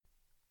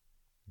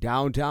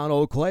Downtown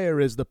Eau Claire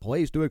is the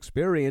place to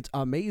experience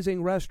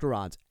amazing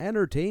restaurants,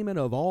 entertainment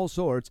of all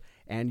sorts,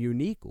 and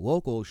unique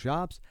local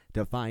shops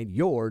to find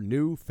your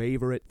new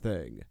favorite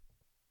thing.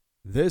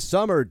 This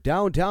summer,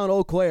 Downtown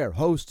Eau Claire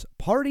hosts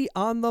Party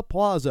on the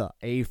Plaza,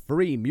 a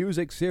free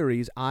music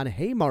series on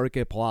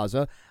Haymarket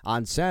Plaza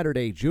on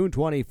Saturday, June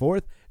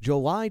 24th,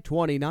 July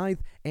 29th,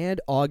 and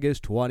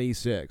August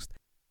 26th.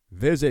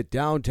 Visit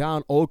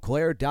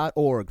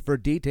downtowneauclaire.org for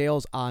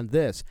details on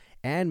this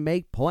and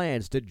make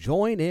plans to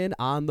join in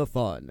on the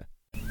fun.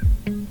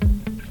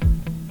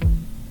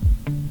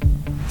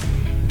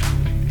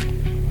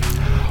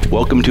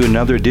 Welcome to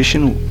another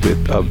edition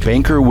with a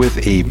Banker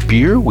with a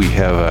Beer. We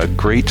have a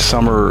great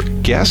summer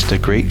guest, a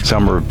great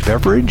summer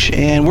beverage,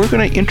 and we're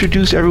going to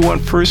introduce everyone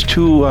first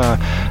to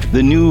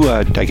the new,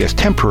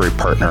 temporary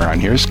partner on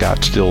here.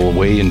 Scott's still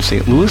away in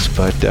St. Louis,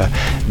 but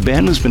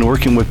Ben, who's been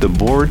working with the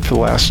board for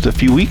the last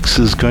few weeks,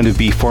 is going to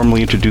be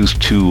formally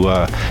introduced to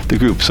the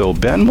group. So,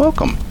 Ben,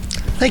 welcome.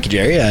 Thank you,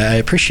 Jerry. I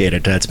appreciate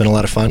it. It's been a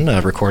lot of fun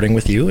recording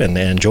with you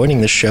and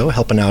joining this show,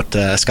 helping out.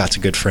 Scott's a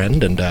good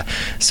friend, and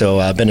so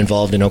I've been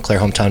involved in Eau Claire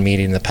Hometown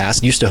Meeting in the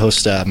past. Used to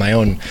host my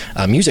own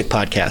music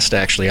podcast,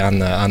 actually,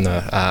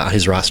 on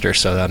his roster,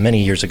 so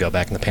many years ago,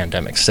 back in the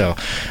pandemic. So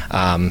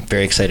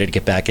very excited to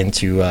get back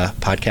into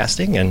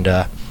podcasting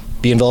and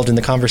be involved in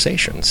the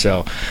conversation.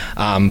 So,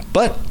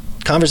 but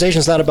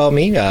conversation's not about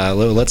me.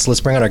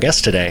 Let's bring on our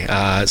guest today.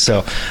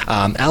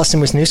 Allyson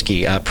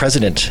Wisniewski,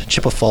 President,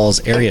 Chippewa Falls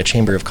Area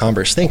Chamber of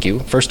Commerce. Thank you,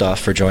 first off,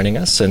 for joining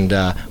us, and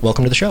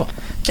welcome to the show.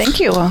 Thank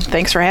you. Well,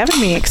 thanks for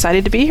having me.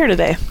 Excited to be here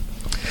today.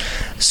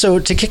 So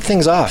to kick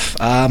things off,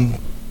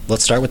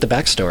 let's start with the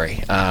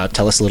backstory.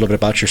 Tell us a little bit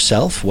about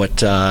yourself.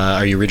 What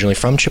are you originally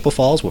from Chippewa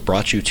Falls? What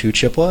brought you to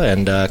Chippewa,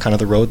 and kind of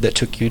the road that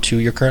took you to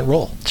your current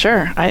role?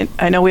 Sure.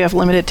 I know we have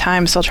limited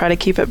time, so I'll try to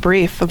keep it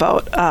brief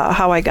about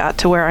how I got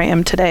to where I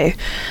am today.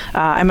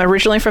 I'm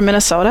originally from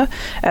Minnesota.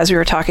 As we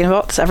were talking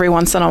about, every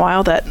once in a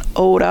while that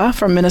Oda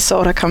from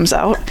Minnesota comes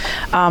out.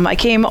 I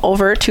came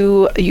over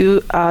to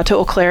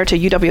Eau Claire, to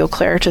UW Eau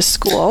Claire, to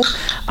school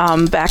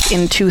back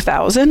in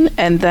 2000,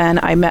 and then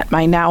I met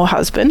my now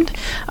husband,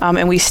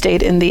 and we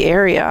stayed in the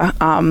area,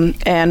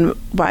 and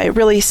my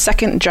really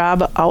second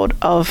job out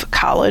of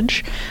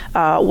college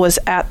was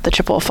at the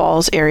Chippewa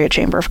Falls Area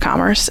Chamber of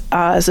Commerce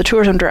as the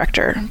tourism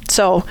director.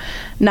 So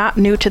not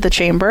new to the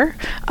chamber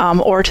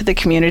or to the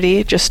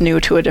community, just new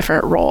to a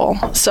different role.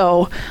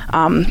 So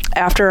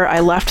after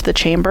I left the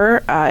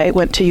chamber, I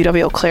went to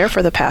UW Eau Claire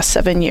for the past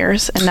 7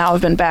 years, and now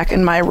I've been back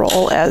in my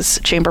role as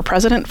chamber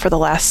president for the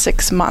last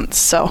 6 months.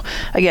 So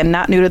again,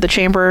 not new to the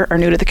chamber or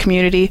new to the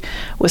community,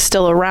 was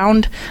still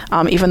around,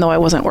 even though I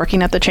wasn't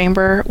working at the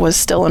chamber, was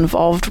still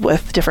involved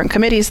with different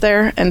committees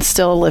there, and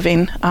still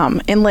living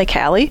in Lake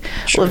Hallie.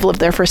 Sure. Lived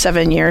there for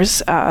 7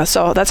 years.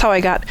 So that's how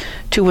I got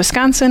to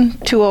Wisconsin,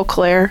 to Eau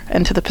Claire,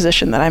 and to the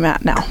position that I'm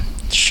at now.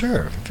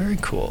 Sure. Very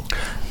cool.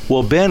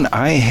 Well, Ben,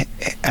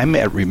 I'm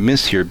at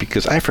remiss here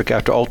because I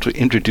forgot to also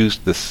introduce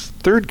this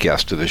third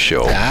guest of the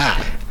show,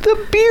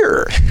 the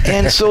beer.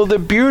 And so the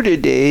beer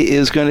today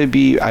is going to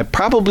be,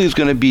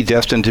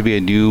 destined to be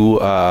a new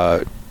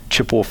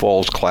Chippewa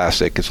Falls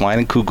classic. It's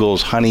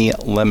Leinenkugel's Honey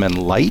Lemon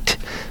Light.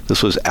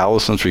 This was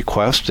Allyson's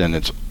request, and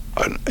it's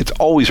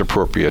always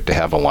appropriate to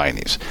have a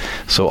Leinie's.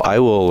 So I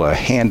will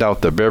hand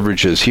out the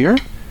beverages here.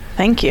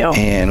 Thank you.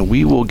 And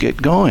we will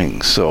get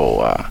going.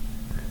 So,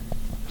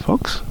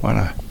 folks, want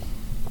to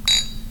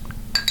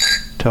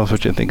tell us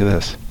what you think of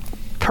this?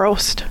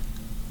 Prost.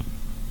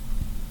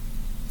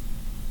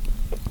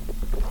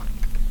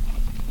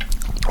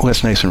 Well,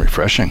 that's nice and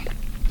refreshing.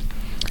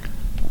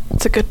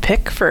 It's a good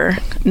pick for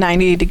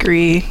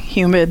 90-degree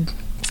humid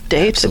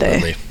day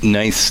Absolutely. today.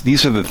 Nice.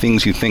 These are the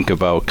things you think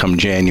about come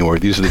January.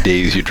 These are the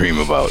days you dream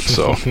about.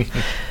 So,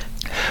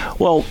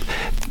 well,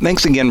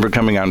 thanks again for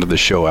coming on to the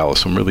show,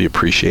 Allyson. Really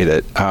appreciate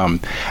it. I'm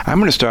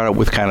going to start out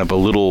with kind of a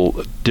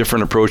little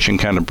different approach and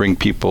kind of bring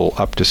people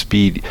up to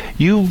speed.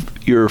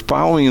 You're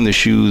following in the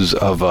shoes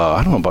of,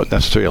 I don't know about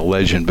necessarily a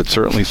legend, but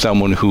certainly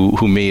someone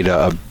who made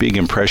a big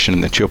impression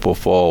in the Chippewa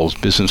Falls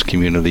business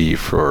community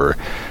for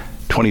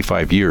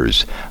 25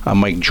 years,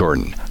 Mike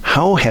Jordan.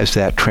 How has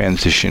that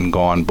transition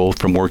gone, both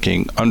from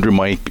working under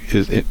Mike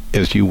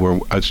as you were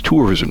as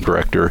tourism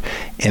director,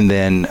 and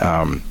then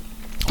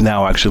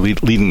now actually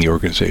leading the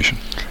organization?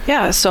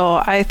 Yeah,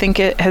 so I think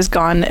it has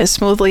gone as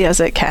smoothly as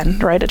it can,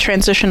 right? A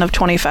transition of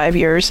 25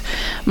 years.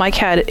 Mike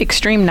had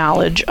extreme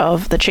knowledge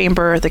of the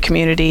chamber, the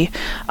community,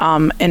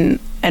 and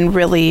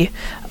really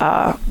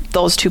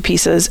those two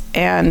pieces.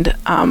 And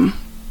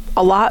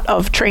a lot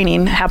of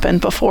training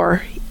happened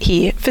before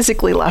he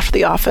physically left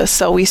the office.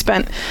 So we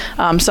spent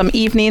some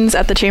evenings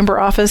at the chamber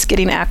office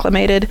getting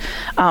acclimated.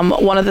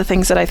 One of the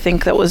things that I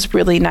think that was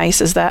really nice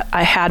is that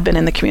I had been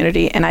in the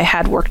community and I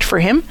had worked for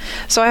him.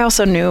 So I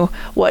also knew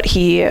what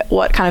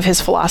kind of his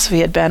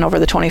philosophy had been over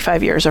the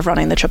 25 years of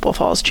running the Chippewa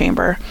Falls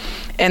Chamber.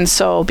 And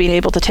so being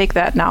able to take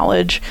that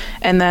knowledge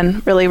and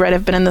then really,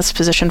 I've been in this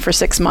position for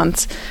 6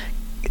 months,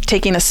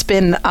 taking a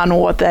spin on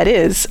what that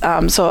is.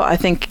 So I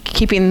think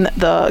keeping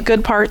the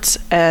good parts,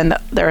 and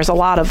there's a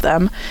lot of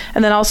them,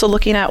 and then also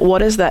looking at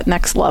what is that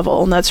next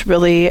level. And that's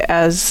really,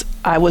 as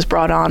I was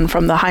brought on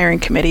from the hiring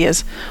committee,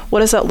 is what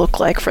does that look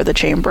like for the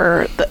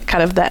chamber,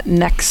 kind of that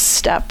next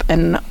step,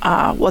 and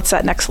what's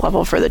that next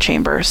level for the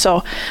chamber.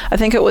 So I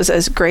think it was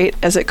as great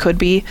as it could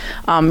be.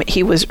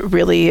 He was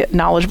really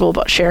knowledgeable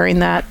about sharing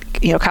that,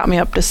 caught me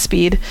up to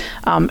speed,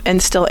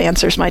 and still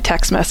answers my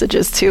text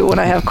messages too when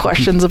I have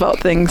questions about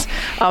things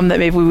that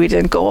maybe we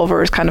didn't go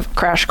over, as kind of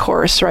crash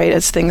course, right,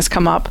 as things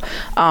come up.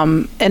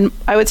 And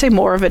I would say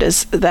more of it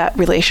is that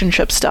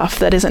relationship stuff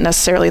that isn't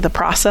necessarily the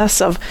process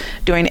of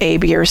doing A,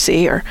 B, or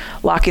C, or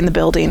locking the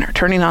building or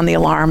turning on the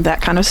alarm,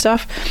 that kind of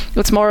stuff.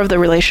 It's more of the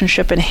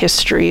relationship and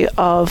history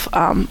of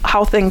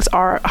how things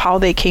are, how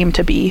they came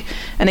to be.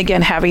 And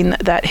again, having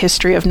that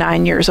history of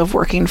 9 years of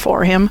working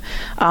for him,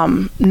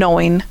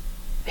 knowing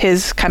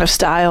his kind of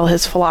style,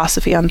 his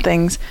philosophy on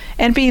things,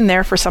 and being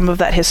there for some of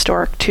that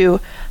historic too,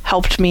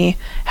 helped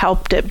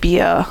it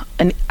be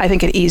I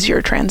think an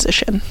easier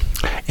transition.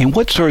 And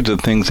what sorts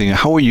of things,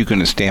 how are you going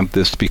to stamp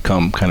this to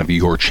become kind of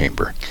your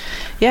chamber?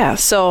 Yeah,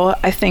 so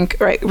I think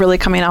really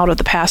coming out of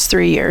the past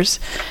 3 years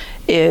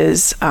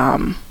is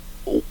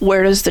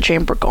where is the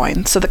chamber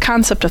going? So the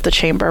concept of the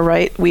chamber,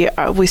 right? We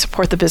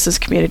support the business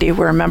community.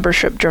 We're a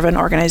membership-driven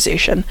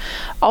organization.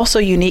 Also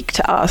unique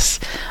to us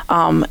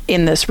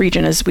in this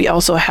region is we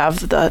also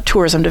have the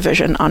tourism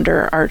division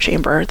under our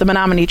chamber. The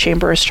Menominee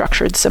Chamber is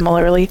structured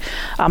similarly.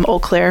 Eau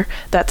Claire,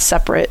 that's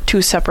separate,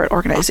 two separate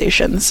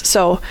organizations.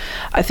 So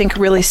I think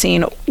really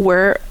seeing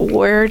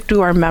where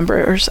do our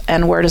members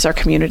and where does our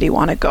community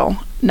want to go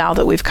now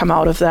that we've come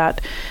out of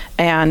that,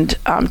 and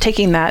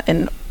taking that,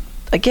 and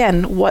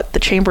again, what the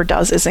chamber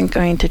does isn't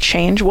going to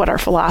change what our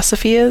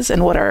philosophy is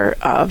and what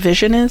our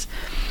vision is,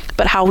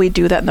 but how we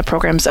do that in the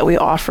programs that we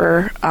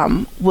offer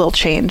will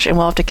change, and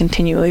we'll have to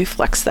continually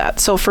flex that.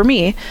 So for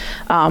me,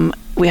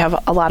 we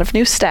have a lot of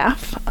new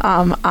staff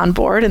on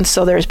board, and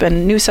so there's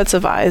been new sets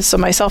of eyes, so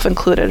myself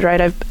included,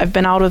 right? I've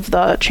been out of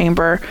the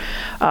chamber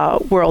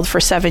world for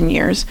 7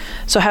 years,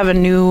 so have a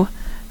new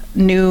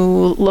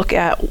look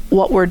at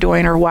what we're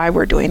doing or why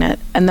we're doing it.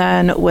 And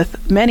then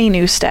with many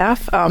new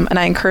staff, and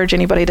I encourage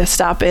anybody to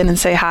stop in and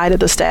say hi to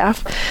the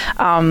staff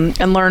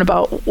and learn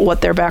about what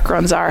their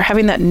backgrounds are,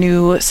 having that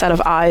new set of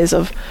eyes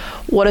of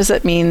what does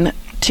it mean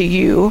to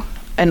you,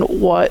 and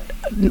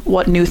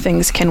what new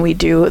things can we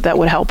do that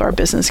would help our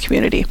business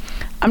community.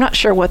 I'm not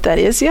sure what that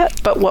is yet,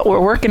 but what we're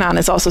working on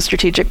is also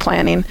strategic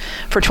planning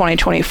for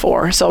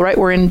 2024. So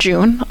we're in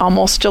June,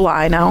 almost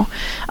July now.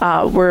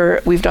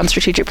 We've done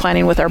strategic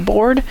planning with our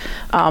board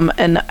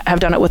and have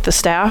done it with the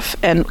staff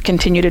and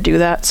continue to do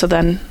that. So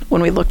then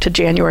when we look to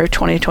January of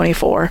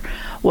 2024,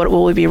 what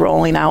will we be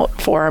rolling out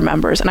for our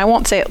members? And I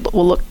won't say it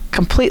will look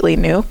completely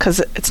new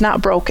because it's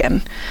not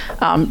broken.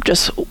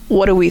 Just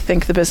what do we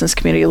think the business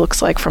community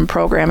looks like from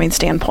programming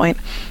standpoint,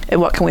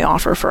 and what can we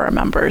offer for our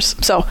members?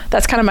 So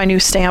that's kind of my new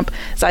stamp.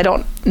 So I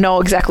don't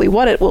know exactly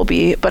what it will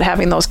be, but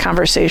having those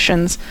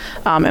conversations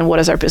and what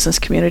does our business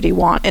community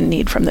want and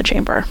need from the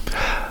chamber.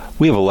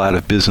 We have a lot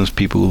of business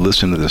people who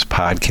listen to this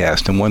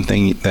podcast, and one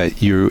thing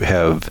that you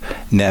have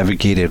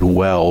navigated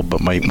well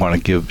but might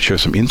want to share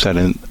some insight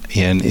in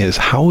is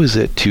how is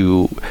it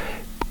to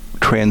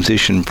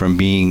transition from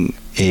being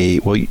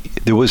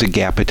there was a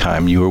gap of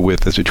time you were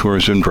with as a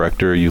tourism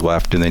director, you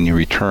left and then you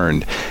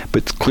returned,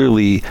 but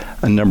clearly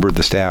a number of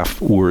the staff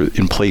were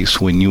in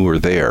place when you were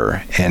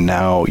there, and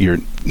now you're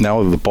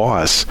the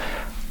boss.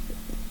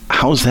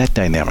 How's that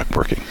dynamic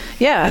working?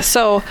 Yeah,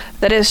 so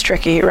that is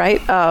tricky,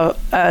 right?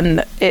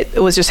 And it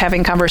was just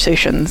having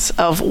conversations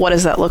of what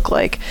does that look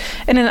like.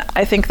 And then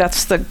I think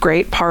that's the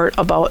great part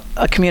about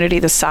a community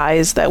the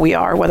size that we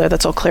are, whether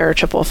that's Eau Claire or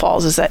Chippewa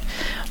Falls, is that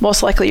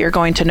most likely you're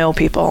going to know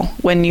people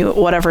when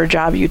whatever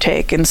job you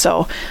take. And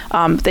so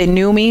they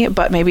knew me,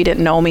 but maybe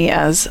didn't know me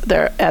as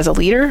a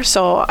leader.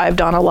 So I've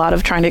done a lot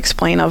of trying to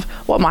explain of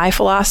what my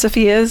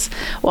philosophy is,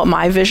 what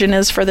my vision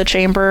is for the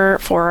chamber,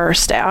 for our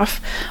staff,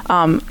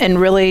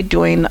 and really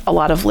doing a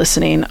lot of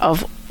listening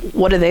of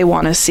what do they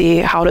want to see,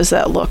 how does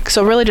that look.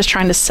 So really just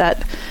trying to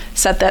set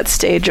that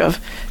stage of,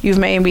 you've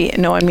maybe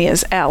known me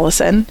as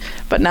Allyson,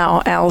 but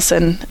now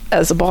Allyson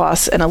as a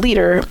boss and a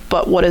leader,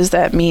 but what does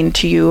that mean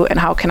to you, and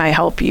how can I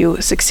help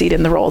you succeed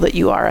in the role that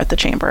you are at the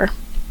chamber?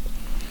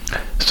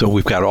 So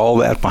we've got all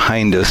that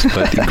behind us,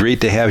 but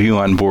great to have you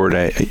on board.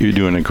 You're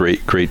doing a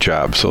great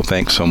job, so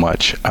thanks so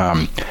much.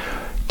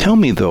 Tell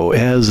me though,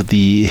 as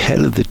the head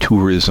of the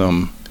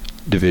tourism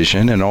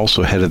division and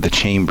also head of the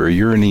chamber,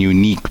 you're in a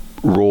unique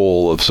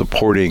role of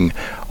supporting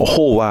a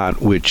whole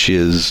lot, which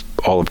is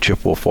all of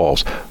Chippewa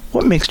Falls.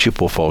 What makes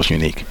Chippewa Falls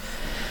unique?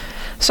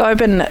 So I've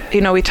been,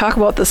 we talk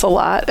about this a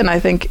lot, and I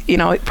think,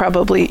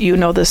 probably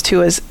this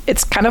too, is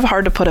it's kind of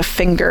hard to put a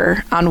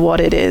finger on what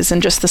it is.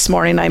 And just this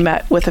morning I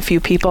met with a few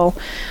people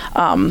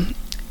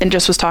and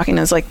just was talking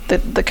is like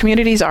the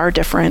communities are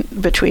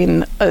different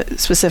between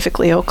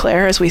specifically Eau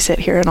Claire, as we sit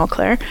here in Eau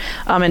Claire,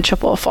 and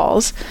Chippewa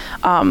Falls.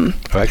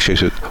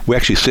 Actually, we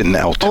actually sit in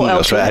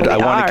Altoona, so I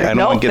don't want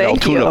to get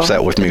Altoona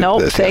upset with me.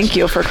 Nope, with this. Thank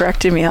you for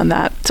correcting me on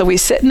that. So we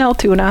sit in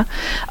Altoona,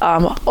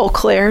 Eau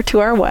Claire to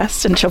our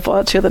west, and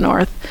Chippewa to the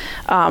north.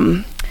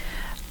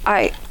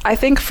 I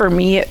think for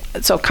me,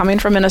 so coming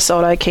from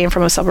Minnesota, I came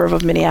from a suburb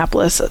of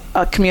Minneapolis,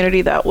 a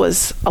community that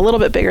was a little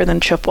bit bigger than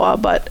Chippewa,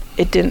 but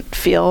it didn't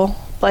feel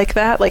like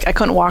that. Like I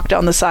couldn't walk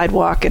down the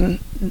sidewalk and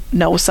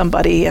know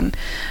somebody. And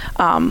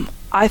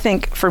I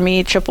think for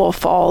me, Chippewa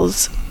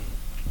Falls,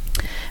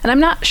 and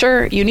I'm not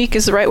sure unique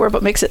is the right word,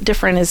 but makes it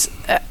different is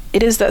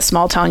it is that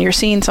small town. You're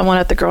seeing someone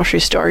at the grocery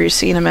store, you're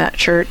seeing them at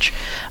church.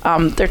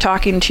 They're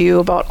talking to you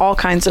about all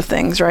kinds of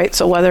things, right?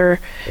 So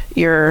whether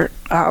you're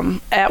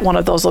at one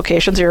of those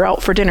locations or you're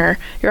out for dinner,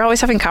 you're always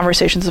having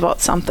conversations about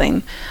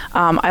something.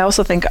 I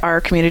also think our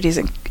community is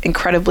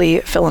incredibly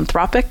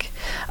philanthropic,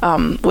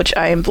 which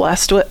I am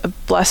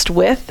blessed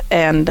with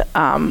and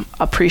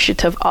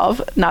appreciative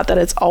of. Not that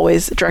it's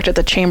always directed at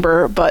the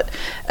chamber, but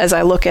as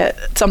I look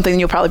at something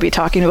you'll probably be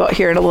talking about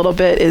here in a little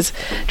bit is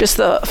just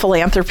the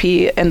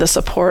philanthropy and the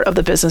support of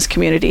the business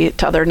community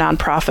to other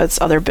nonprofits,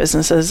 other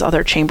businesses,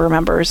 other chamber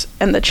members,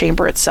 and the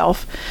chamber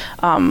itself.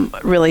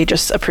 Really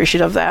just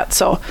appreciative of that.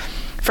 So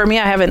for me,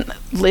 I haven't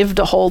lived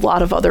a whole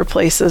lot of other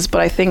places,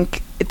 but I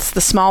think it's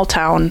the small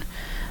town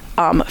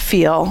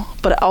feel,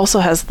 but it also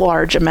has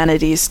large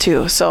amenities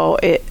too. So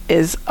it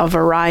is a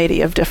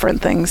variety of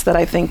different things that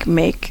I think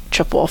make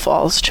Chippewa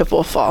Falls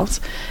Chippewa Falls.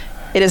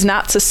 It is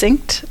not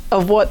succinct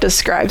of what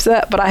describes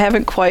that, but I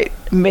haven't quite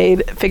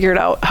figured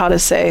out how to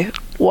say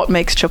what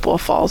makes Chippewa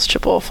Falls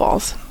Chippewa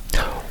Falls.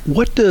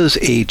 What does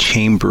a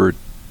chamber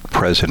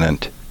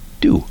president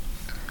do?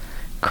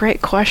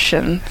 Great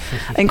question.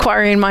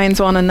 Inquiring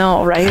minds want to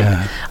know, right?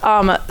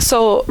 Yeah.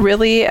 So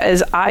really,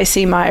 as I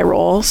see my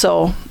role,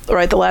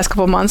 the last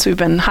couple of months we've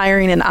been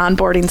hiring and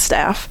onboarding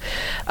staff,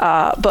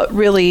 but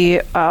really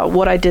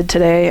what I did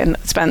today and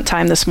spent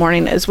time this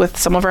morning is with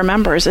some of our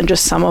members and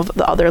just some of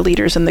the other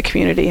leaders in the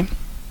community.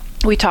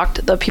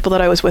 The people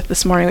that I was with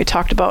this morning, we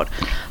talked about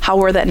how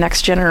we're that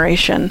next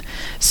generation.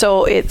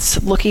 So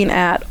it's looking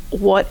at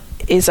what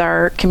is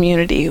our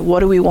community?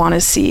 What do we want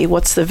to see?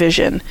 What's the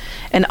vision?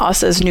 And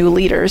us as new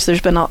leaders, there's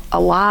been a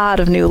lot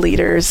of new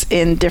leaders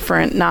in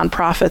different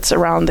nonprofits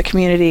around the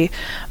community,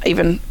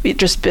 even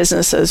just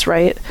businesses,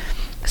 right?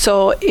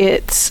 So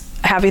it's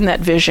having that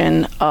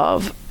vision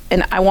of,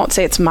 and I won't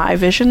say it's my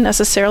vision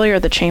necessarily or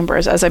the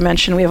chamber's. As I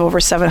mentioned, we have over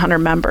 700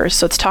 members.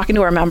 So it's talking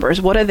to our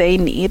members. What do they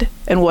need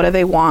and what do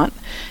they want?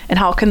 And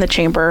how can the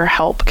chamber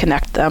help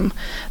connect them?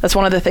 That's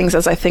one of the things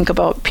as I think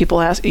about people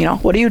ask,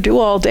 what do you do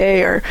all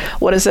day? Or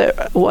what does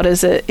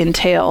it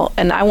entail?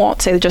 And I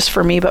won't say just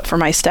for me, but for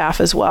my staff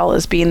as well,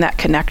 as being that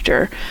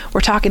connector. We're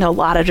talking to a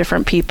lot of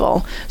different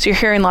people. So you're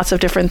hearing lots of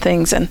different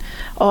things. And,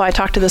 I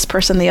talked to this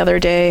person the other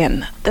day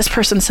and this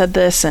person said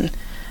this and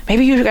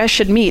maybe you guys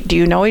should meet. Do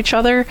you know each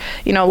other?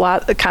 A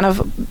lot kind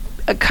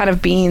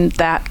of being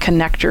that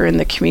connector in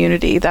the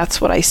community.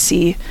 That's what I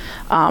see.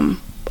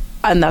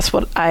 And that's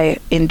what I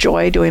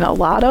enjoy doing a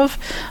lot of.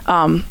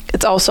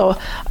 It's also,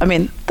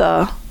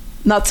 the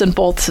nuts and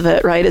bolts of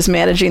it, right, is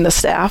managing the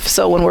staff.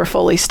 So when we're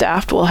fully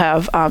staffed, we'll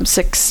have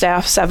 6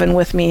 staff, 7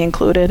 with me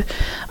included.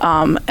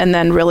 And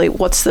then really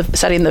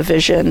setting the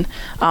vision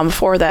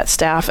for that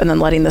staff and then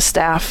letting the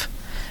staff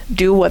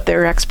do what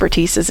their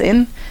expertise is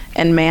in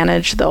and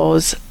manage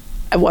those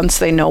once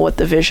they know what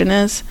the vision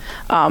is.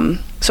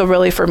 So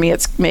really for me,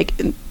 it's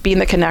being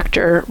the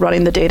connector,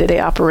 running the day-to-day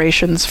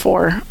operations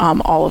for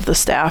all of the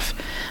staff,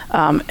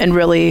 and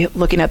really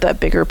looking at that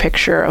bigger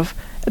picture of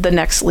the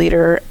next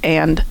leader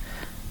and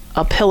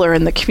a pillar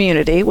in the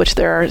community, which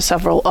there are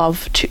several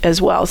of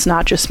as well. It's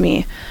not just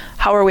me.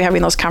 How are we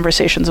having those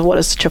conversations of what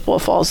does Chippewa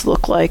Falls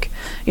look like,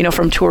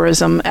 from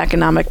tourism,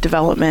 economic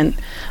development,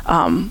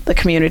 the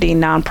community,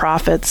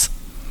 nonprofits?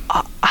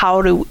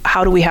 How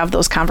do we have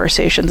those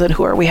conversations and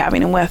who are we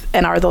having them with?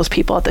 And are those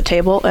people at the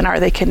table and are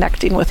they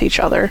connecting with each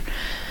other?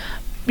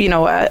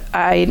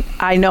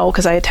 I know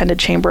because I attended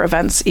chamber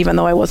events, even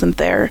though I wasn't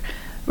there,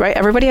 right?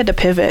 Everybody had to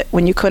pivot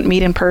when you couldn't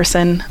meet in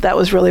person. That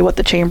was really what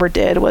the chamber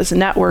did, was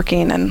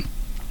networking and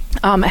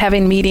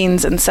having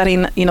meetings and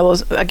setting,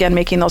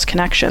 making those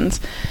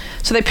connections.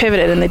 So they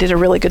pivoted and they did a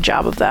really good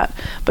job of that.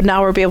 But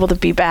now we'll be able to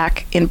be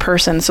back in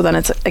person. So then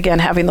it's, again,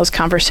 having those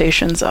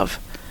conversations of,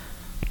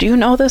 do you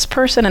know this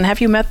person and have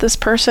you met this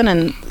person?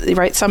 And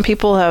right, some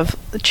people have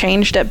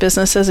changed at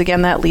businesses.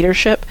 Again, that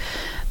leadership,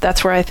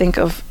 that's where I think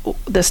of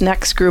this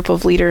next group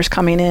of leaders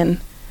coming in.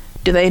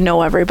 Do they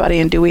know everybody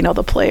and do we know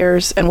the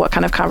players? And what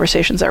kind of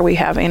conversations are we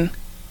having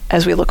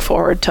as we look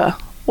forward to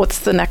what's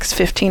the next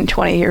 15,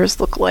 20 years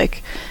look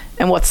like?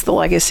 And what's the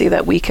legacy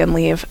that we can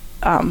leave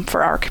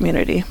for our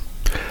community?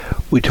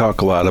 We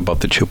talk a lot about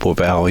the Chippewa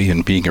Valley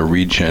and being a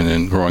region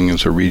and growing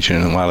as a region,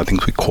 and a lot of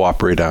things we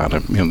cooperate on,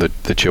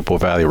 the Chippewa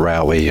Valley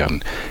Rally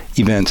and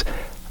events.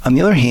 On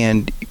the other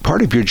hand,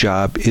 part of your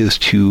job is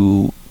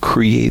to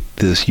create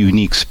this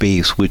unique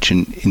space, which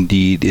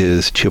indeed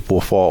is Chippewa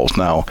Falls.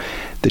 Now,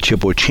 the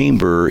Chippewa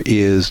Chamber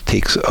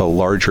takes a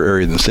larger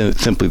area than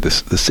simply the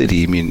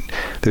city. I mean,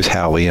 there's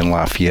Halley and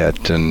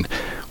Lafayette and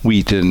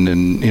Wheaton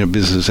and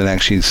businesses, and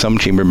actually some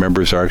chamber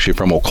members are actually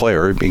from Eau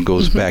Claire. It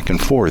goes back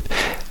and forth.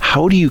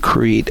 How do you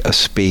create a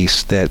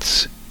space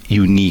that's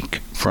unique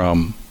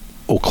from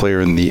Eau Claire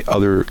and the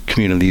other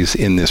communities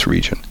in this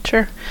region?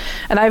 Sure.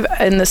 And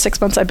in the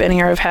 6 months I've been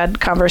here, I've had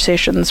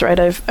conversations, right?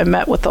 I've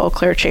met with the Eau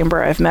Claire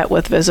Chamber, I've met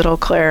with Visit Eau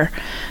Claire,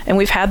 and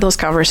we've had those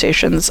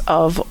conversations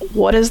of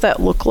what does that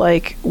look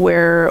like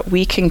where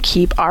we can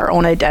keep our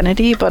own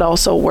identity, but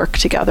also work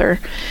together.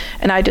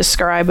 And I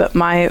describe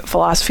my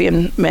philosophy,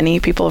 and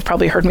many people have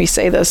probably heard me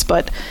say this,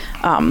 but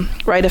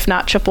right, if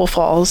not Chippewa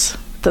Falls,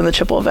 then the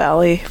Chippewa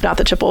Valley, if not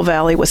the Chippewa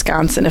Valley,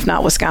 Wisconsin, if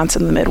not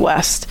Wisconsin, the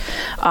Midwest.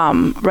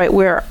 Right,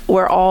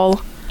 we're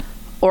all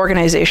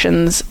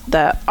organizations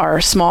that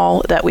are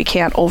small, that we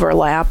can't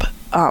overlap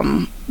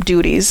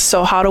duties.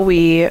 So how do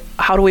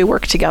we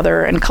work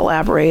together and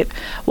collaborate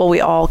while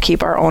we all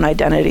keep our own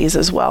identities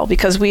as well?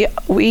 Because we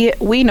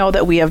know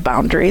that we have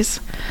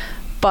boundaries,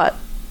 but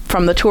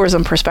from the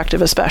tourism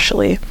perspective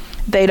especially,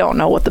 they don't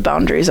know what the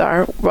boundaries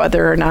are,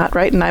 whether or not,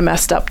 right? And I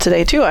messed up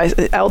today too.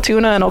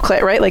 Altoona and Eau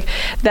Claire, right? Like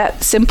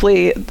that,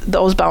 simply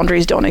those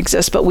boundaries don't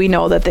exist, but we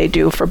know that they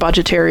do for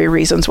budgetary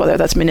reasons, whether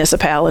that's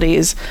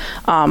municipalities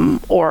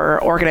or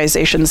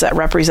organizations that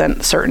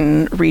represent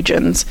certain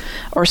regions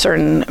or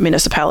certain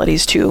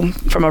municipalities too,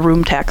 from a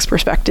room tax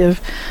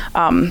perspective.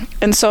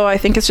 And so I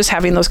think it's just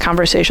having those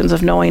conversations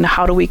of knowing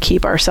how do we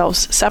keep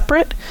ourselves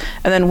separate,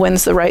 and then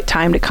when's the right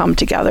time to come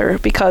together,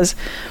 because,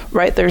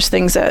 right, there's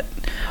things that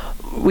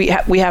we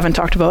haven't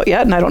talked about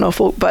yet, and I don't know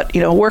if but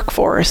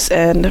workforce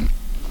and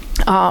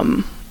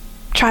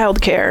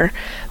childcare,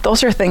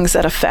 those are things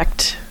that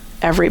affect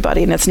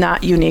everybody, and it's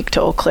not unique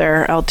to Eau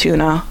Claire,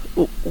 Altoona,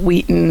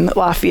 Wheaton,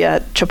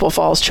 Lafayette, Chippewa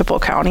Falls, Chippewa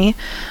County.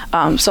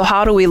 So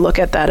how do we look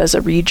at that as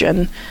a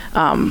region?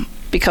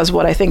 Because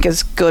what I think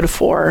is good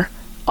for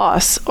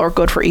us, or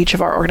good for each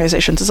of our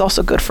organizations, is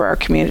also good for our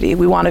community.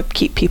 We want to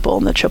keep people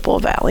in the Chippewa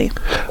Valley.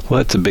 Well,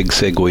 that's a big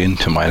segue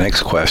into my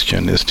next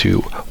question, as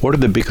to what are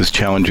the biggest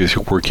challenges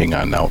you're working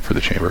on now for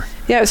the Chamber?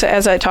 Yeah, so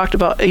as I talked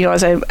about,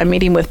 as I'm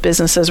meeting with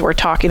businesses, we're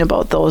talking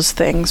about those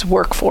things: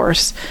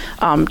 workforce,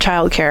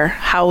 childcare,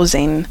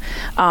 housing,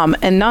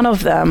 and none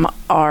of them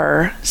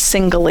are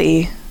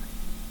singly,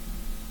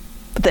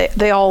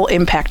 they all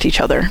impact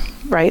each other,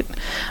 right?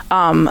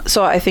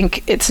 So I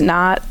think it's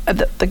not,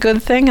 the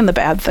good thing and the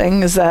bad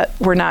thing is that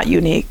we're not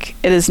unique.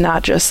 It is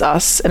not just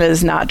us, and it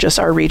is not just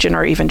our region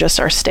or even just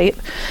our state.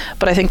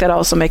 But I think that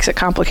also makes it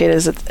complicated,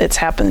 is it's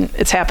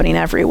happening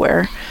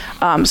everywhere.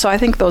 So I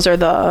think those are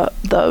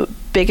the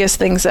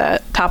biggest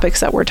topics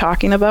that we're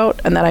talking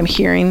about and that I'm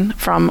hearing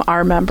from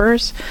our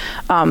members.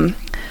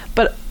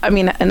 But I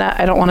mean, and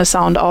I don't want to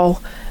sound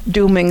all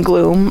doom and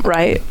gloom,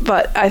 right?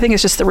 But I think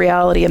it's just the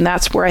reality, and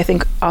that's where I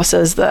think us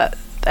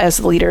as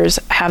leaders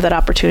have that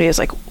opportunity. Is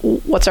like,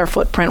 what's our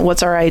footprint?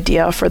 What's our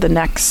idea for the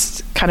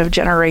next kind of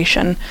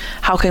generation?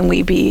 How can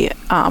we be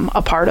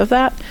a part of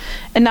that?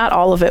 And not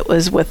all of it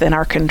was within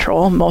our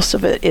control. Most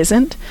of it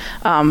isn't.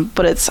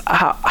 But it's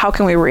how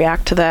can we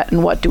react to that,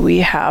 and what do we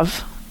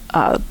have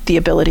the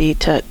ability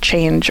to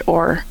change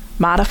or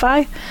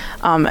modify,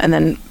 and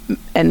then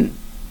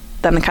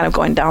kind of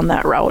going down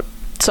that route.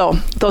 So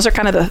those are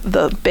kind of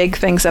the big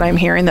things that I'm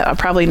hearing that are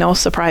probably no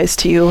surprise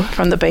to you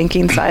from the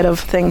banking side of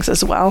things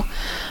as well.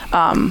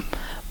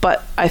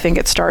 But I think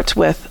it starts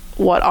with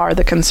what are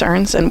the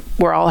concerns, and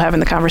we're all having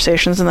the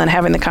conversations, and then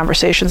having the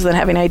conversations, and then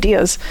having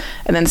ideas,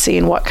 and then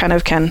seeing what kind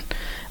of can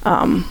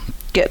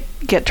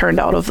get turned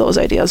out of those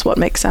ideas, what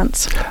makes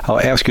sense. I'll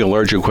ask you a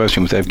larger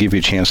question, but I'll give you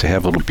a chance to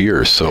have a little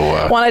beer.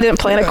 So one, I didn't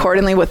plan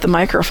accordingly with the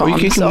microphone. Well,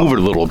 you can move it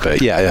a little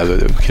bit.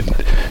 Yeah,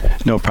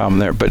 no problem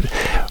there. But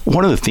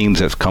one of the themes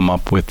that's come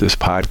up with this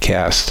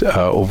podcast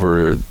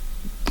over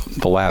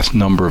the last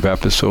number of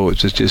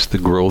episodes is just the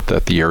growth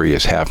that the area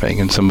is having,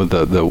 and some of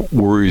the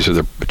worries or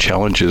the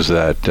challenges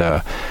that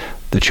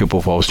the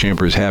Chippewa Falls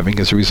Chamber is having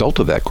as a result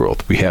of that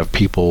growth. We have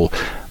people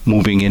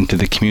moving into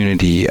the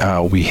community.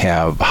 We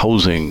have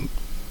housing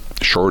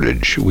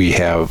shortage. We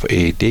have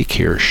a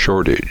daycare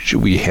shortage.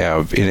 We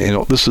have,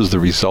 this is the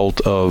result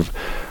of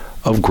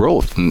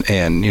growth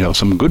and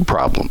some good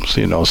problems.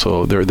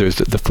 So there's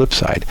the flip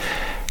side.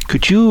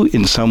 Could you,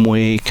 in some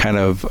way, kind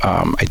of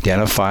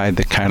identify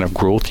the kind of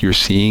growth you're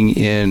seeing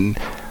in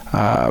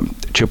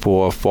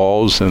Chippewa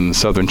Falls and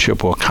southern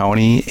Chippewa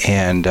County,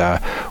 and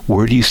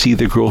where do you see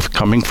the growth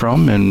coming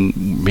from,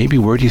 and maybe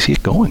where do you see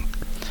it going?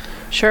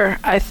 Sure.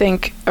 I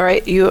think, all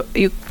right, you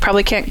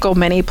probably can't go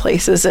many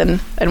places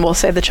and we'll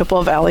say the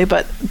Chippewa Valley,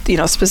 but,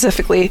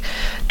 specifically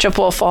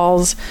Chippewa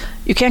Falls,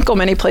 you can't go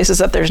many places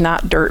that there's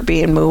not dirt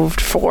being moved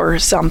for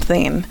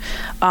something.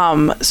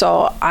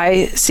 So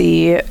I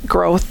see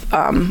growth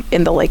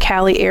in the Lake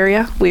Halley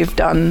area. We've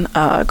done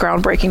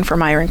groundbreaking for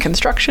Myron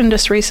Construction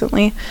just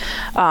recently.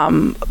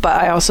 But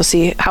I also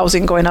see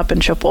housing going up in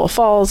Chippewa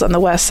Falls on the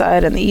west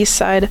side and the east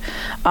side.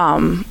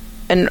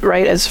 and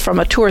right, as from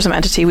a tourism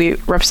entity, we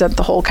represent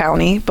the whole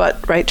county,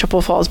 but right,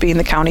 Chippewa Falls being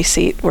the county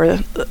seat, we're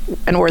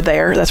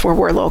there. That's where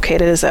we're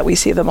located. Is that we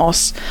see the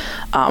most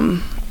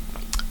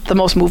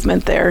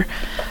movement there.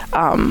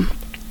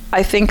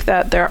 I think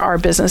that there are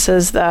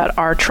businesses that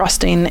are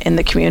trusting in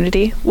the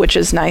community, which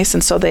is nice,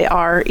 and so they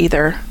are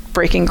either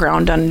breaking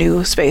ground on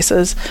new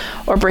spaces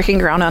or breaking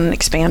ground on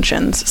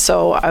expansions.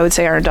 So I would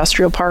say our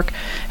industrial park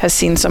has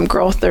seen some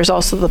growth. There's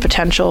also the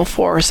potential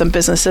for some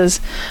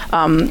businesses.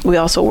 We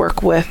also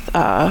work with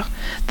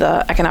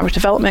the Economic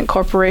Development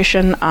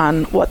Corporation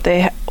on what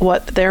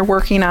they're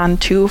working on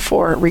too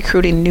for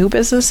recruiting new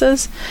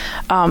businesses.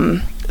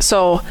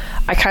 So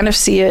I kind of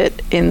see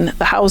it in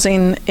the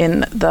housing,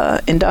 in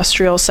the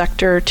industrial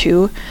sector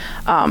too.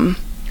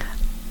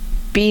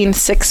 Being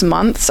 6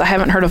 months, I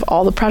haven't heard of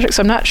all the projects.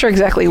 So I'm not sure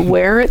exactly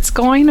where it's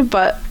going,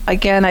 but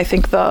again, I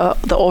think the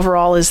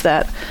overall is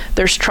that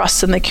there's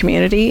trust in the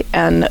community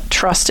and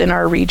trust in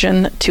our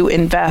region to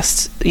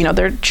invest. You know,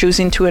 they're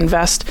choosing to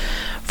invest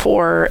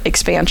for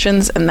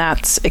expansions, and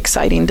that's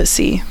exciting to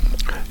see.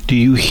 Do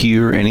you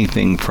hear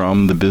anything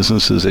from the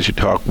businesses that you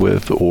talk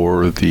with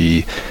or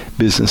the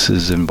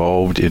businesses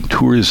involved in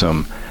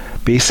tourism?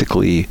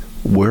 Basically,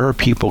 where are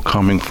people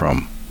coming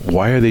from?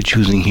 Why are they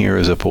choosing here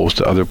as opposed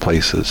to other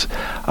places?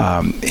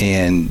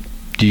 And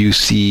do you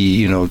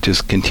see,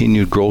 just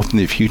continued growth in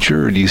the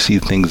future, or do you see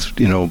things,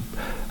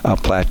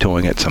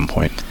 plateauing at some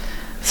point?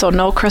 So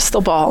no crystal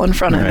ball in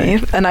front of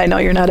me, and I know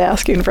you're not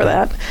asking for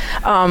that.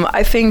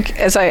 I think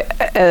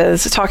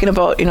as talking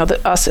about,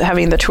 us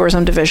having the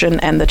tourism division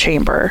and the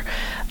chamber,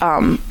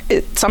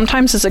 it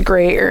sometimes is a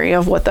gray area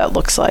of what that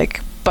looks like.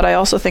 But I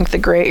also think the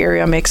gray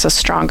area makes us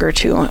stronger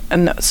too.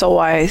 And so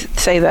why I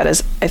say that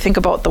is I think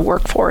about the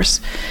workforce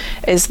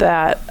is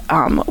that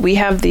we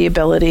have the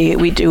ability,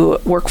 we do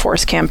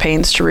workforce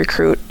campaigns to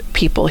recruit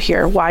people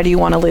here. Why do you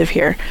want to live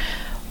here?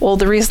 Well,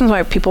 the reason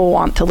why people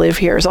want to live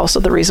here is also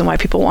the reason why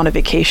people want to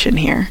vacation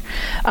here.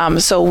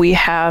 So we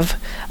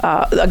have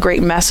a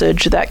great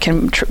message that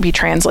can be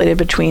translated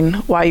between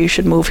why you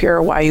should move here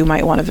or why you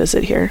might want to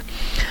visit here.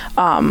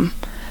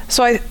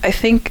 So I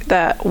think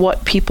that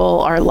what people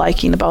are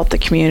liking about the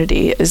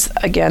community is,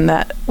 again,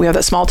 that we have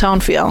that small town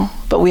feel,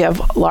 but we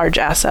have large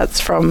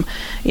assets from,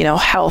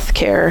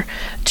 healthcare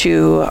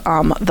to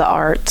the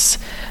arts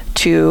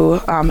to,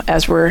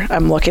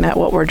 I'm looking at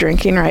what we're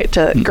drinking, right,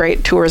 to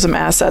great tourism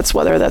assets,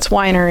 whether that's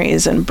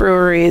wineries and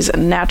breweries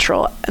and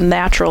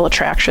natural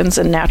attractions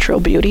and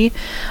natural beauty.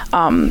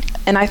 And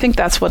I think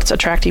that's what's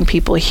attracting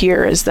people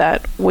here is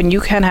that when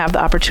you can have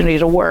the opportunity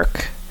to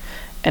work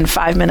and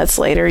 5 minutes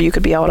later you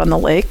could be out on the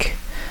lake,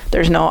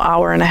 there's no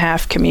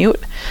hour-and-a-half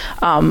commute.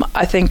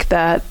 I think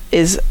that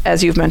is,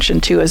 as you've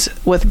mentioned too, is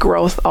with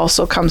growth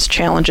also comes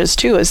challenges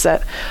too, is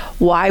that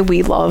why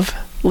we love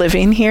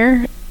living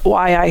here,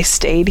 why I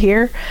stayed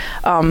here,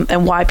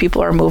 and why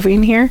people are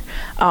moving here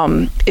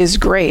is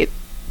great.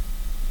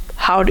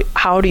 How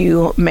do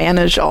you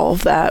manage all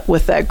of that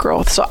with that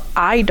growth? So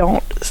I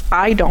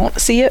don't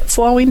see it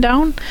slowing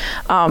down.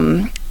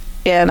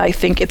 And I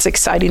think it's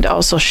exciting to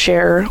also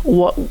share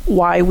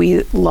why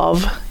we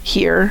love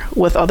here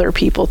with other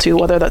people too,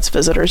 whether that's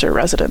visitors or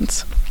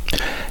residents.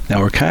 Now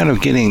we're kind of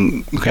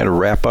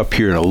wrap up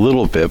here in a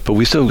little bit, but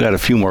we still got a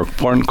few more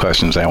important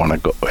questions I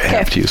want to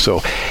have to you. So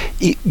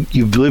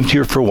you've lived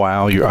here for a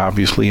while. You're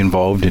obviously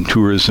involved in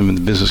tourism and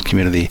the business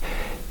community.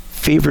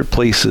 Favorite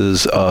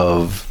places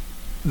of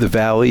the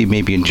Valley,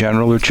 maybe in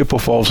general, or Chippewa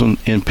Falls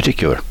in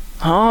particular?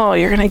 Oh,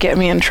 you're going to get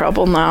me in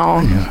trouble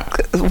now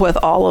with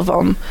all of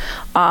them.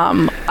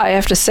 I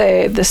have to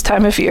say, this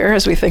time of year,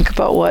 as we think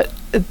about what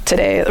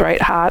today,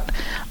 right, hot,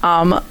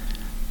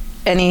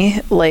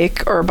 any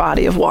lake or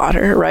body of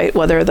water, right,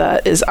 whether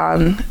that is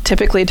on,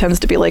 typically it tends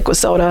to be Lake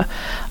Wissota,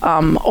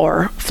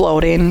 or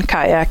floating,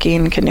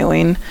 kayaking,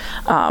 canoeing,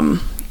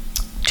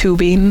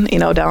 tubing,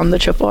 down the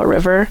Chippewa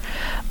River.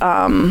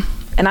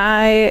 And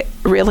I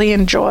really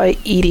enjoy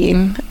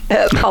eating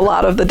at a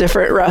lot of the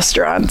different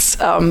restaurants.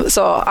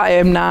 So I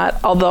am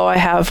not, although I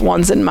have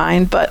ones in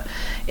mind, but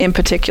in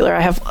particular,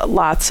 I have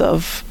lots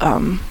of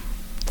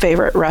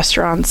favorite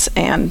restaurants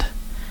and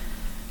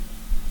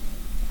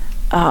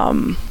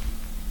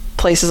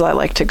places I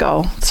like to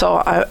go.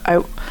 So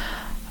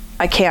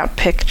I can't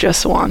pick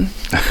just one.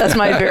 That's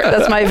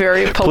my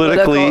very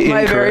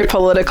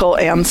political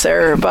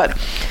answer. But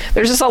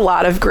there's just a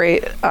lot of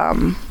great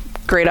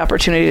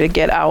opportunity to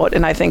get out,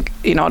 and I think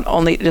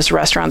only just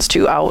restaurants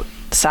too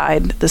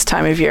outside this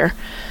time of year.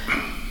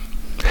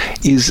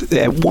 Is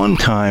at one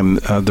time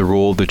the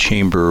role of the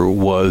chamber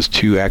was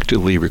to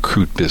actively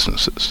recruit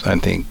businesses. I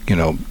think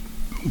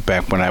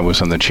back when I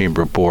was on the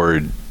chamber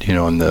board,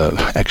 in the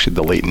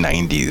late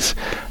 90s,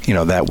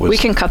 that was. We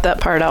can cut that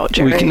part out,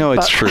 Jerry.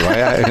 It's true.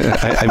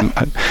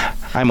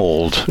 I'm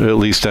old. At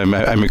least I'm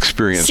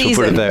experienced.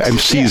 Seasoned. I'm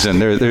seasoned.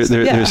 Yeah.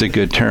 There's a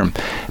good term.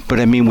 But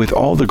I mean, with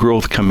all the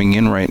growth coming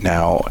in right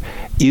now,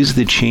 is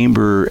the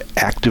chamber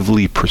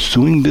actively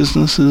pursuing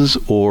businesses,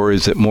 or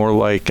is it more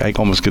like, I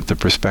almost get the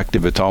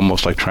perspective, it's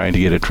almost like trying to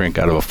get a drink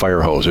out of a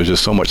fire hose? There's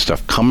just so much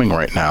stuff coming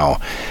right now.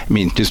 I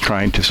mean, just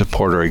trying to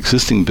support our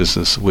existing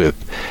business with,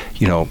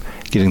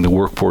 getting the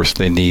workforce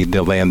they need,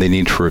 the land they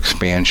need for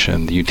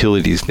expansion, the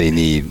utilities they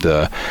need,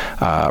 the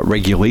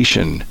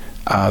regulation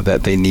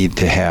that they need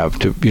to have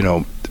to,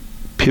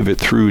 pivot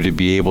through to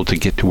be able to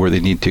get to where they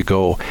need to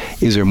go.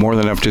 Is there more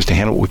than enough just to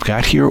handle what we've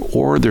got here,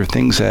 or are there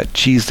things that,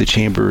 the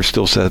chamber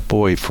still says,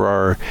 boy,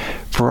 for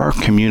our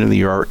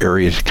community or our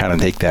area to kind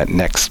of take that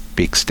next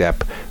big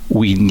step,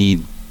 we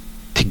need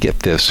to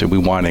get this, and we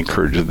want to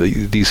encourage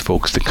these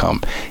folks to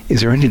come.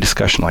 Is there any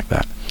discussion like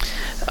that?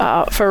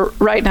 For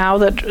right now,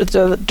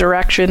 the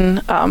direction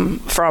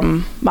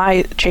from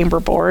my chamber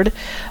board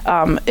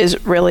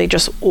is really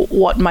just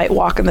what might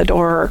walk in the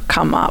door or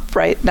come up.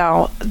 Right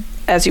now,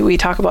 as we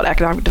talk about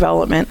economic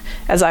development,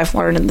 as I've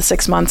learned in the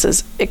 6 months,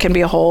 is it can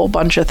be a whole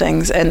bunch of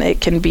things, and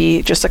it can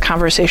be just a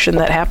conversation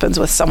that happens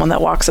with someone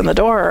that walks in the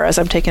door, or as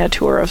I'm taking a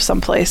tour of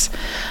someplace.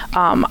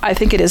 I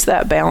think it is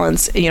that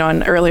balance.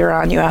 And earlier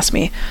on, you asked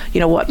me,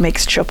 what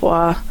makes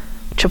Chippewa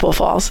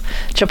Falls.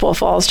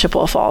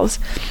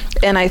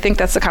 And I think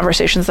that's the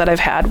conversations that I've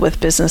had with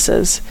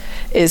businesses,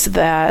 is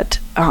that,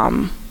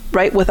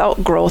 right,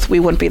 without growth, we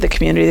wouldn't be the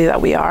community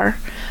that we are.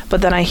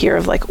 But then I hear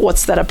of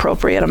what's that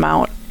appropriate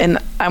amount? And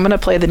I'm going to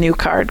play the new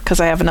card because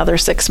I have another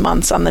 6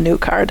 months on the new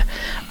card.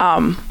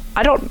 I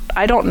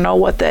don't know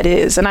what that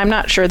is, and I'm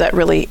not sure that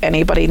really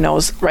anybody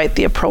knows, right,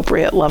 the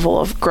appropriate level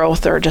of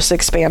growth or just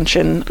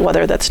expansion,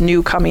 whether that's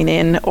new coming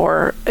in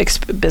or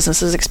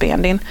businesses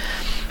expanding.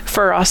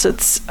 For us,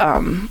 it's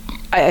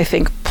I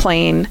think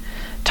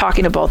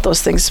talking about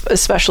those things,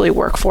 especially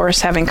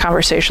workforce, having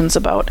conversations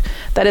about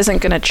that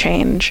isn't going to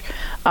change.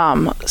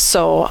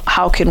 So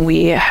how can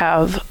we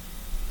have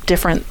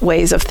different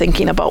ways of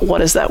thinking about what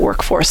does that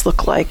workforce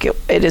look like?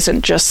 It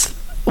isn't just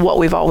what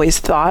we've always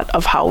thought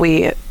of how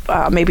we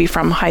maybe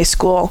from high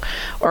school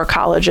or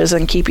colleges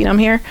and keeping them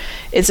here.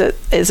 Is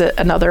it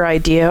another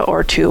idea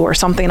or two or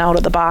something out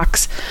of the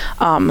box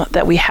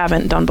that we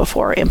haven't done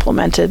before,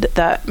 implemented,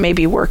 that may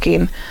be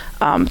working,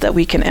 that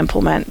we can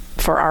implement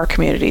for our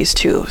communities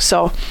too?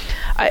 So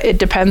it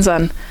depends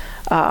on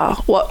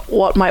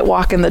what might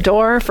walk in the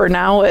door. For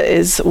now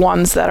is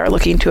ones that are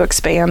looking to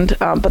expand,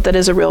 but that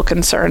is a real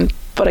concern.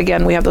 But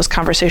again, we have those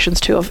conversations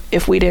too of,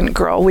 if we didn't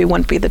grow, we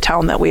wouldn't be the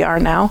town that we are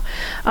now.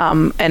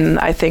 And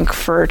I think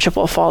for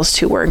Chippewa Falls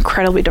too, we're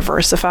incredibly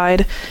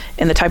diversified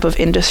in the type of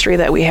industry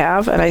that we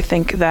have. And I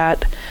think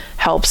that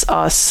helps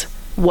us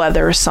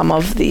weather some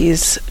of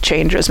these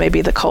changes.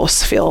 Maybe the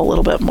coasts feel a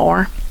little bit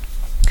more.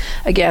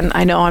 Again,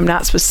 I know I'm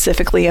not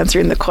specifically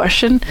answering the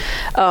question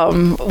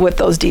with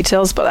those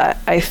details, but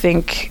I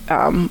think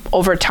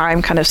over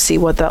time kind of see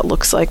what that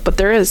looks like. But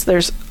there's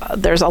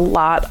a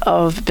lot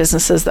of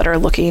businesses that are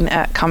looking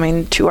at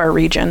coming to our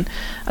region.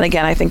 And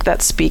again, I think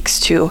that speaks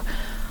to,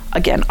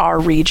 again, our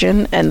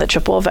region and the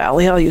Chippewa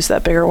Valley. I'll use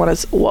that bigger one.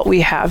 As what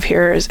we have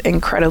here is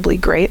incredibly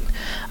great,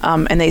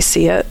 and they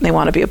see it, and they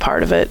want to be a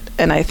part of it.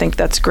 And I think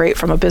that's great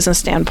from a business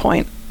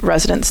standpoint,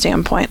 resident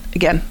standpoint.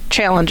 Again,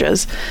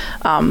 challenges,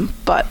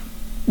 but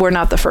we're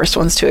not the first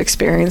ones to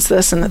experience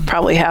this, and it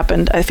probably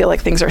happened. I feel like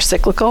things are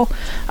cyclical.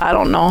 I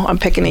don't know. I'm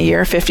picking a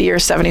year, 50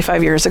 years,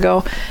 75 years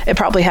ago. It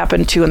probably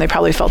happened too, and they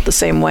probably felt the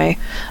same way.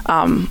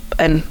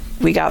 And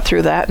we got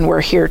through that, and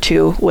we're here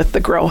too with the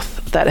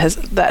growth that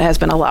has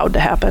been allowed to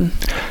happen.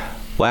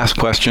 Last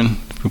question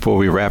before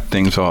we wrap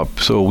things up.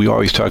 So we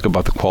always talk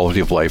about the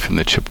quality of life in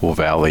the Chippewa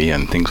Valley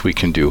and things we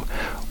can do.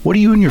 What do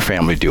you and your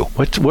family do?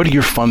 What are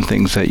your fun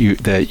things that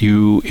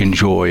you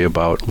enjoy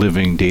about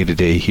living day to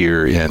day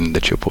here in the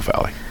Chippewa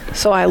Valley?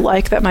 So I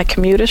like that my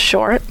commute is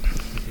short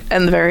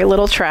and very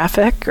little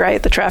traffic,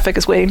 right? The traffic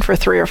is waiting for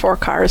 3 or 4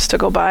 cars to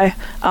go by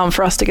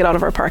for us to get out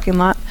of our parking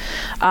lot.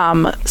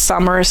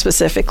 Summer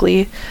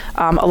specifically,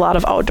 a lot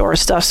of outdoor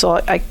stuff. So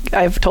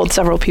I've told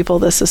several people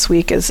this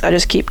week is I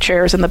just keep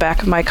chairs in the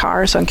back of my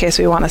car. So in case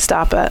we want to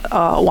stop at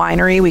a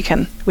winery,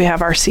 we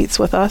have our seats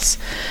with us.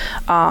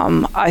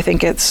 I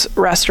think it's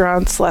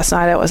restaurants. Last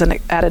night I was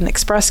at an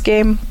Express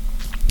game.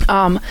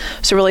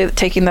 So really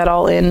taking that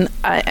all in,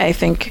 I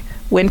think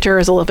winter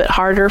is a little bit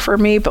harder for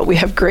me, but we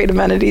have great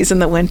amenities in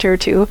the winter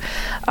too.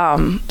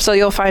 So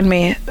you'll find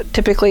me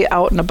typically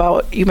out and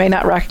about. You may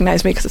not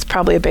recognize me because it's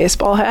probably a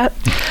baseball hat,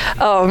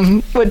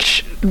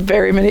 which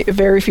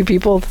very few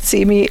people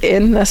see me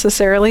in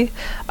necessarily.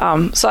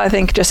 So I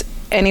think just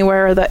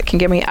anywhere that can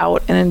get me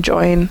out and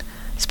enjoying,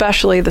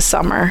 especially the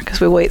summer,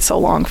 because we wait so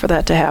long for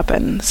that to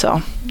happen.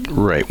 So.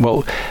 Right.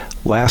 Well,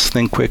 last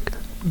thing quick.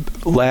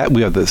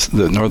 we have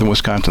the Northern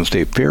Wisconsin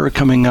State Fair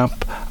coming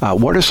up.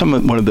 What are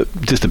one of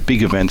the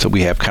big events that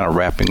we have kind of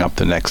wrapping up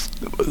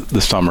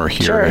the summer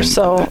here in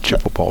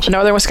Chippewa? The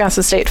Northern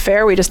Wisconsin State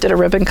Fair, we just did a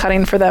ribbon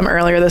cutting for them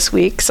earlier this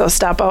week, so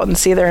stop out and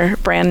see their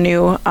brand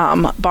new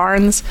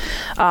barns.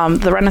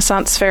 The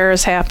Renaissance Fair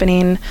is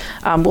happening.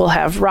 We'll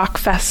have Rock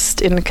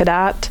Fest in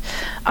Cadott,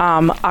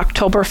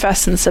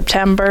 Oktoberfest in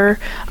September.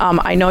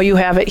 I know you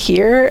have it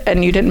here,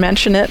 and you didn't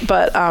mention it,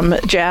 but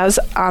Jazz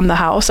on the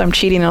House, I'm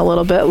cheating a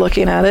little bit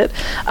looking at it.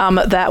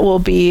 That will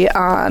be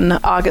on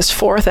August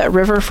 4th at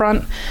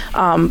Riverfront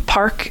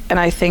Park, and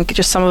I think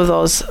just some of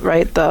those,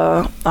 right,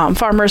 the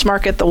Farmers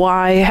Market, the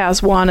Y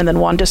has one, and then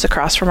one just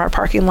across from our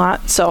parking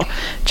lot. So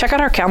check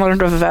out our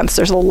calendar of events.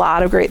 There's a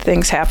lot of great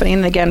things happening.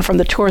 And again, from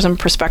the tourism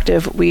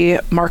perspective, we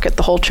market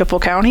the whole Chippewa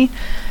County.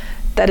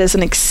 That is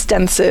an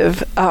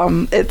extensive,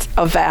 it's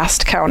a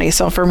vast county.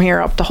 So from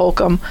here up to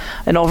Holcomb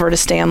and over to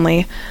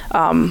Stanley,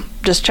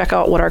 just check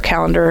out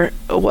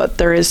what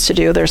there is to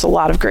do. There's a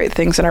lot of great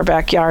things in our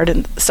backyard,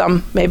 and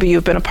some maybe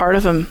you've been a part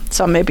of them,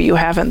 some maybe you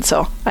haven't.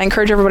 So I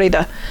encourage everybody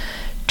to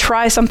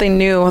try something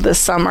new this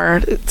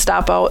summer.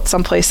 Stop out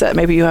someplace that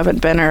maybe you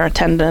haven't been or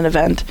attend an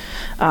event.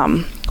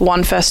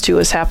 One Fest 2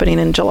 is happening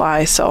in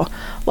July. So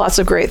lots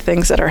of great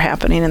things that are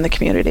happening in the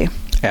community.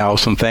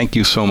 Allyson, thank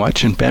you so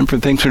much. And Ben,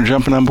 thanks for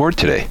jumping on board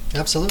today.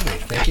 Absolutely.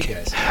 Thank you,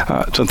 guys.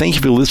 So thank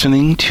you for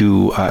listening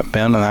to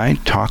Ben and I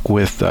talk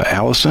with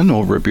Allyson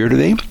over a beer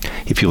today.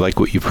 If you like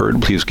what you've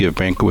heard, please give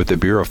Banquet with the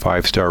Beer a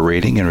 5-star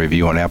rating and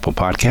review on Apple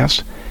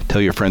Podcasts.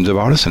 Tell your friends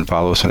about us and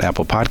follow us on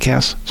Apple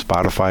Podcasts,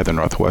 Spotify, the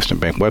Northwestern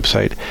Bank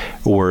website,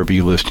 or wherever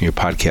you listen to your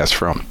podcasts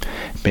from.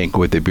 Banquet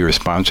with the Beer is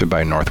sponsored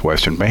by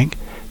Northwestern Bank,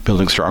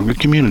 building stronger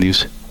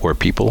communities where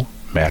people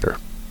matter.